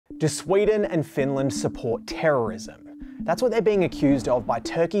Do Sweden and Finland support terrorism? That's what they're being accused of by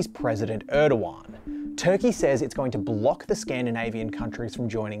Turkey's President Erdogan. Turkey says it's going to block the Scandinavian countries from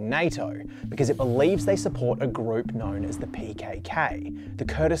joining NATO because it believes they support a group known as the PKK, the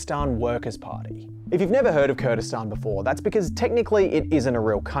Kurdistan Workers Party. If you've never heard of Kurdistan before, that's because technically it isn't a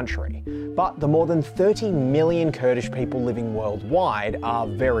real country. But the more than 30 million Kurdish people living worldwide are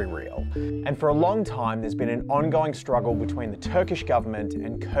very real. And for a long time, there's been an ongoing struggle between the Turkish government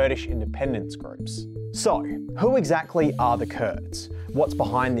and Kurdish independence groups. So, who exactly are the Kurds? What's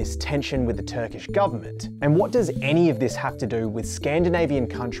behind this tension with the Turkish government? And what does any of this have to do with Scandinavian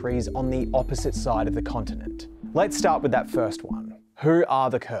countries on the opposite side of the continent? Let's start with that first one. Who are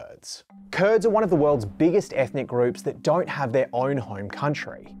the Kurds? Kurds are one of the world's biggest ethnic groups that don't have their own home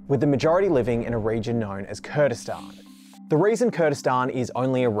country, with the majority living in a region known as Kurdistan. The reason Kurdistan is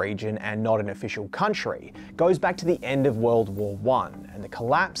only a region and not an official country goes back to the end of World War I and the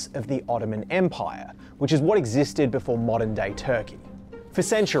collapse of the Ottoman Empire, which is what existed before modern-day Turkey. For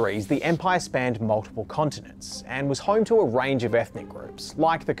centuries, the empire spanned multiple continents and was home to a range of ethnic groups,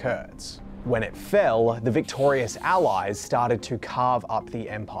 like the Kurds. When it fell, the victorious Allies started to carve up the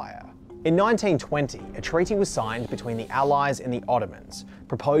empire. In 1920, a treaty was signed between the Allies and the Ottomans,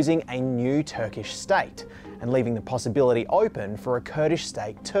 proposing a new Turkish state and leaving the possibility open for a Kurdish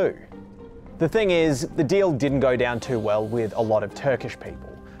state too. The thing is, the deal didn't go down too well with a lot of Turkish people,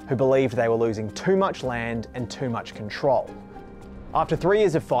 who believed they were losing too much land and too much control. After 3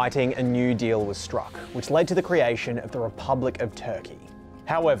 years of fighting, a new deal was struck, which led to the creation of the Republic of Turkey.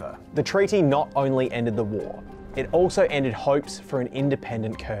 However, the treaty not only ended the war, it also ended hopes for an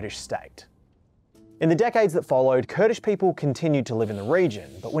independent Kurdish state. In the decades that followed, Kurdish people continued to live in the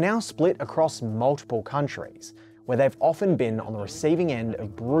region, but were now split across multiple countries, where they've often been on the receiving end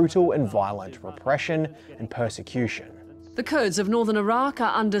of brutal and violent repression and persecution. The Kurds of northern Iraq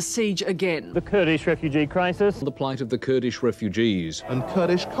are under siege again. The Kurdish refugee crisis. The plight of the Kurdish refugees. And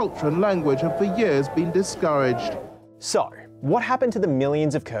Kurdish culture and language have for years been discouraged. So, what happened to the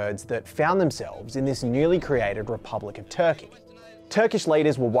millions of Kurds that found themselves in this newly created Republic of Turkey? Turkish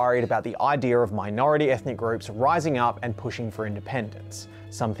leaders were worried about the idea of minority ethnic groups rising up and pushing for independence,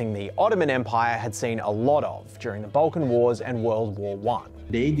 something the Ottoman Empire had seen a lot of during the Balkan Wars and World War I.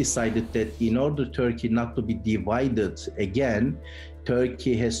 They decided that in order Turkey not to be divided again,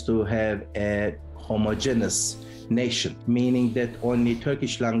 Turkey has to have a homogeneous nation, meaning that only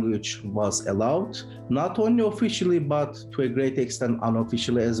Turkish language was allowed, not only officially, but to a great extent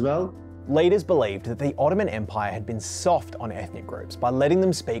unofficially as well. Leaders believed that the Ottoman Empire had been soft on ethnic groups by letting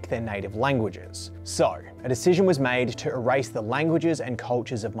them speak their native languages. So, a decision was made to erase the languages and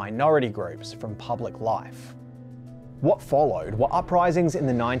cultures of minority groups from public life. What followed were uprisings in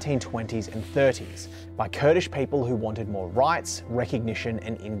the 1920s and 30s by Kurdish people who wanted more rights, recognition,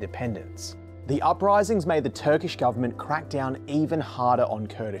 and independence. The uprisings made the Turkish government crack down even harder on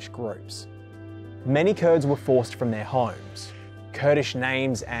Kurdish groups. Many Kurds were forced from their homes. Kurdish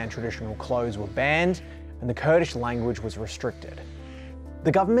names and traditional clothes were banned, and the Kurdish language was restricted.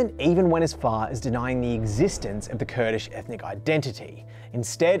 The government even went as far as denying the existence of the Kurdish ethnic identity,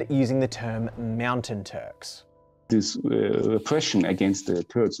 instead using the term Mountain Turks. This repression against the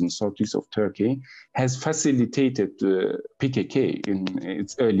Kurds in the southeast of Turkey has facilitated the PKK in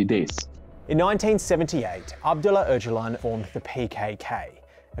its early days. In 1978, Abdullah Ocalan formed the PKK,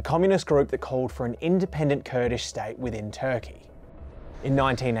 a communist group that called for an independent Kurdish state within Turkey. In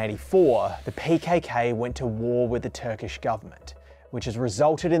 1984, the PKK went to war with the Turkish government, which has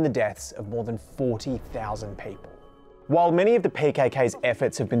resulted in the deaths of more than 40,000 people. While many of the PKK's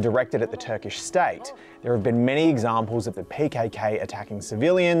efforts have been directed at the Turkish state, there have been many examples of the PKK attacking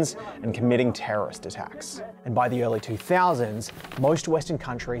civilians and committing terrorist attacks. And by the early 2000s, most Western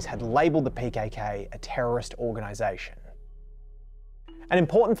countries had labelled the PKK a terrorist organisation. An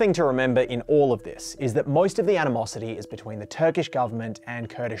important thing to remember in all of this is that most of the animosity is between the Turkish government and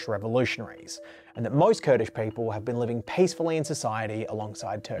Kurdish revolutionaries, and that most Kurdish people have been living peacefully in society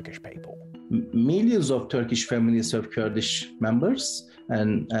alongside Turkish people. Millions of Turkish families have Kurdish members,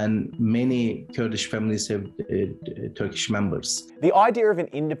 and many Kurdish families have Turkish members. The idea of an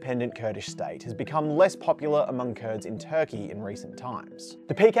independent Kurdish state has become less popular among Kurds in Turkey in recent times.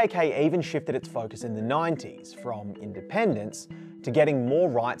 The PKK even shifted its focus in the 90s from independence to getting more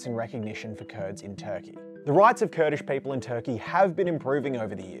rights and recognition for Kurds in Turkey. The rights of Kurdish people in Turkey have been improving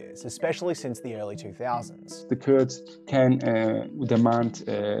over the years, especially since the early 2000s. The Kurds can demand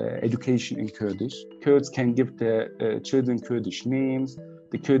education in Kurdish. Kurds can give their children Kurdish names.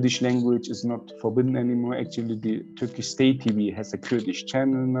 The Kurdish language is not forbidden anymore. Actually, the Turkish state TV has a Kurdish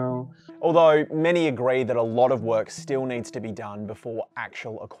channel now. Although many agree that a lot of work still needs to be done before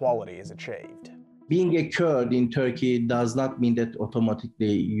actual equality is achieved. Being a Kurd in Turkey does not mean that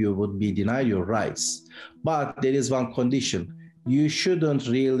automatically you would be denied your rights. But there is one condition. You shouldn't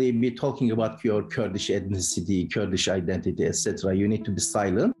really be talking about your Kurdish ethnicity, Kurdish identity, etc. You need to be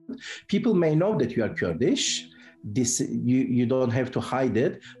silent. People may know that you are Kurdish. You don't have to hide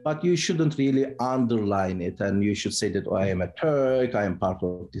it, but you shouldn't really underline it. And you should say that, oh, I am a Turk, I am part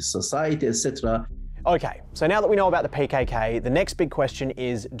of this society, etc. Okay, so now that we know about the PKK, the next big question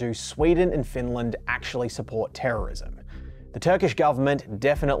is, do Sweden and Finland actually support terrorism? The Turkish government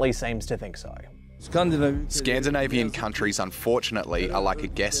definitely seems to think so. Scandinavian countries, unfortunately, are like a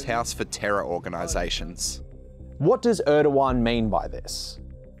guest house for terror organisations. What does Erdogan mean by this?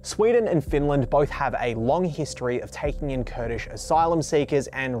 Sweden and Finland both have a long history of taking in Kurdish asylum seekers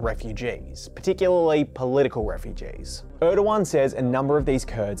and refugees, particularly political refugees. Erdogan says a number of these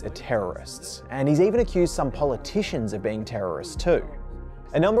Kurds are terrorists, and he's even accused some politicians of being terrorists too.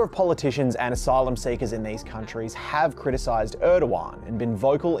 A number of politicians and asylum seekers in these countries have criticised Erdogan and been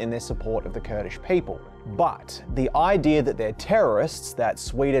vocal in their support of the Kurdish people. But the idea that they're terrorists that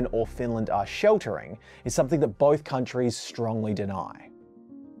Sweden or Finland are sheltering is something that both countries strongly deny.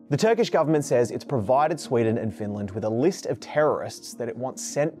 The Turkish government says it's provided Sweden and Finland with a list of terrorists that it wants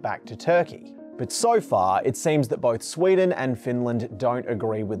sent back to Turkey. But so far, it seems that both Sweden and Finland don't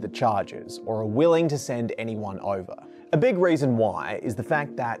agree with the charges or are willing to send anyone over. A big reason why is the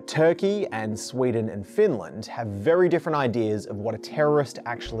fact that Turkey and Sweden and Finland have very different ideas of what a terrorist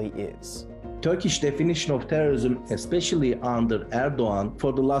actually is. Turkish definition of terrorism, especially under Erdogan,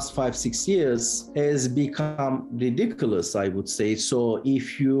 for the last 5-6 years, has become ridiculous, I would say. So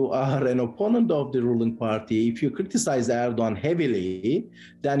if you are an opponent of the ruling party, if you criticize Erdogan heavily,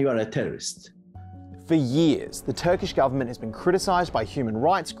 then you are a terrorist. For years, the Turkish government has been criticised by human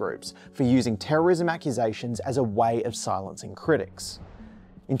rights groups for using terrorism accusations as a way of silencing critics.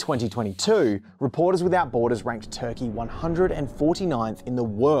 In 2022, Reporters Without Borders ranked Turkey 149th in the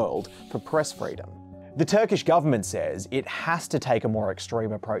world for press freedom. The Turkish government says it has to take a more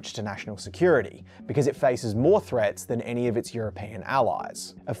extreme approach to national security because it faces more threats than any of its European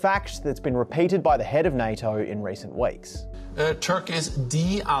allies, a fact that's been repeated by the head of NATO in recent weeks. Turkey is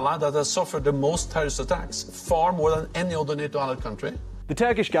the ally that has suffered the most terrorist attacks, far more than any other NATO allied country. The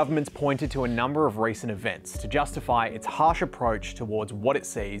Turkish government's pointed to a number of recent events to justify its harsh approach towards what it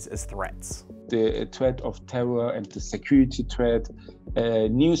sees as threats. The threat of terror and the security threat,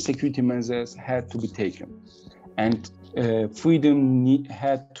 new security measures had to be taken, and freedom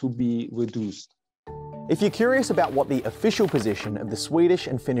had to be reduced. If you're curious about what the official position of the Swedish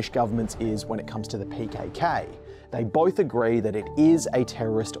and Finnish governments is when it comes to the PKK, they both agree that it is a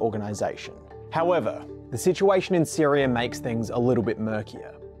terrorist organisation. However, the situation in Syria makes things a little bit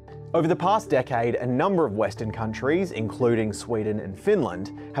murkier. Over the past decade, a number of Western countries, including Sweden and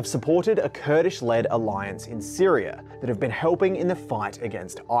Finland, have supported a Kurdish-led alliance in Syria that have been helping in the fight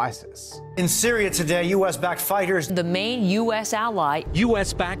against ISIS. In Syria today, US-backed fighters, the main US ally,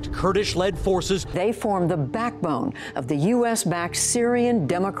 US-backed Kurdish-led forces, they form the backbone of the US-backed Syrian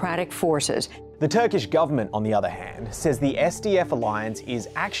Democratic Forces. The Turkish government, on the other hand, says the SDF alliance is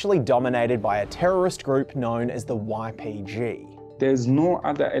actually dominated by a terrorist group known as the YPG. There's no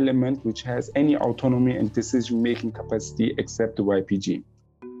other element which has any autonomy and decision-making capacity except the YPG.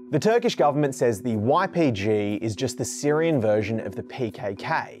 The Turkish government says the YPG is just the Syrian version of the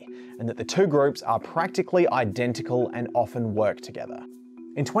PKK, and that the two groups are practically identical and often work together.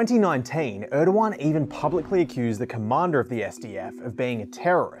 In 2019, Erdogan even publicly accused the commander of the SDF of being a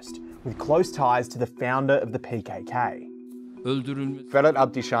terrorist, with close ties to the founder of the PKK. Ferhat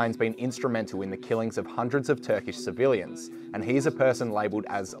Abdi has been instrumental in the killings of hundreds of Turkish civilians, and he is a person labelled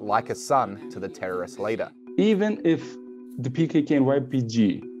as like a son to the terrorist leader. Even if the PKK and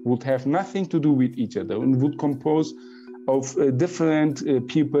YPG would have nothing to do with each other and would compose of different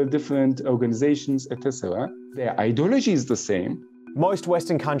people, different organizations, etc., their ideology is the same. Most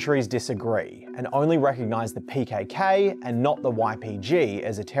Western countries disagree and only recognise the PKK and not the YPG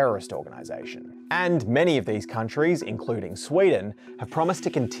as a terrorist organisation. And many of these countries, including Sweden, have promised to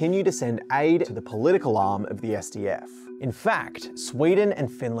continue to send aid to the political arm of the SDF. In fact, Sweden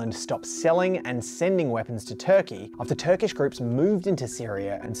and Finland stopped selling and sending weapons to Turkey after Turkish groups moved into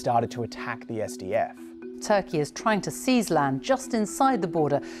Syria and started to attack the SDF. Turkey is trying to seize land just inside the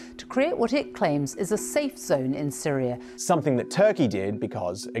border to create what it claims is a safe zone in Syria. Something that Turkey did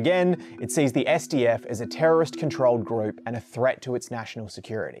because, again, it sees the SDF as a terrorist-controlled group and a threat to its national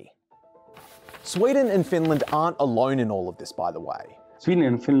security. Sweden and Finland aren't alone in all of this, by the way. Sweden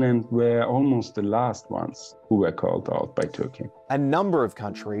and Finland were almost the last ones who were called out by Turkey. A number of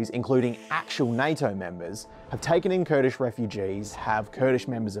countries, including actual NATO members, have taken in Kurdish refugees, have Kurdish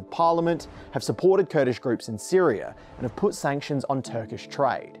members of parliament, have supported Kurdish groups in Syria, and have put sanctions on Turkish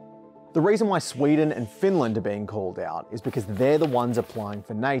trade. The reason why Sweden and Finland are being called out is because they're the ones applying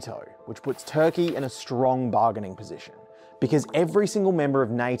for NATO, which puts Turkey in a strong bargaining position, because every single member of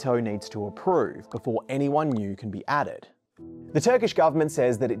NATO needs to approve before anyone new can be added. The Turkish government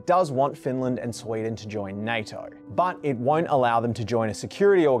says that it does want Finland and Sweden to join NATO, but it won't allow them to join a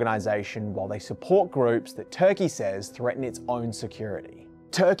security organisation while they support groups that Turkey says threaten its own security.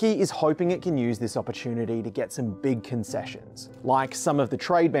 Turkey is hoping it can use this opportunity to get some big concessions, like some of the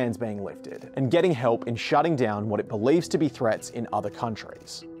trade bans being lifted, and getting help in shutting down what it believes to be threats in other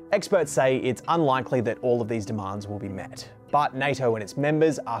countries. Experts say it's unlikely that all of these demands will be met, but NATO and its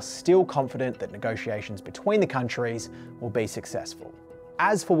members are still confident that negotiations between the countries will be successful.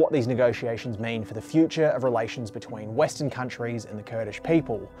 As for what these negotiations mean for the future of relations between Western countries and the Kurdish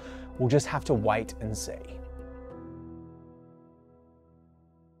people, we'll just have to wait and see.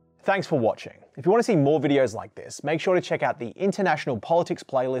 Thanks for watching. If you want to see more videos like this, make sure to check out the International Politics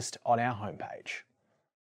playlist on our homepage.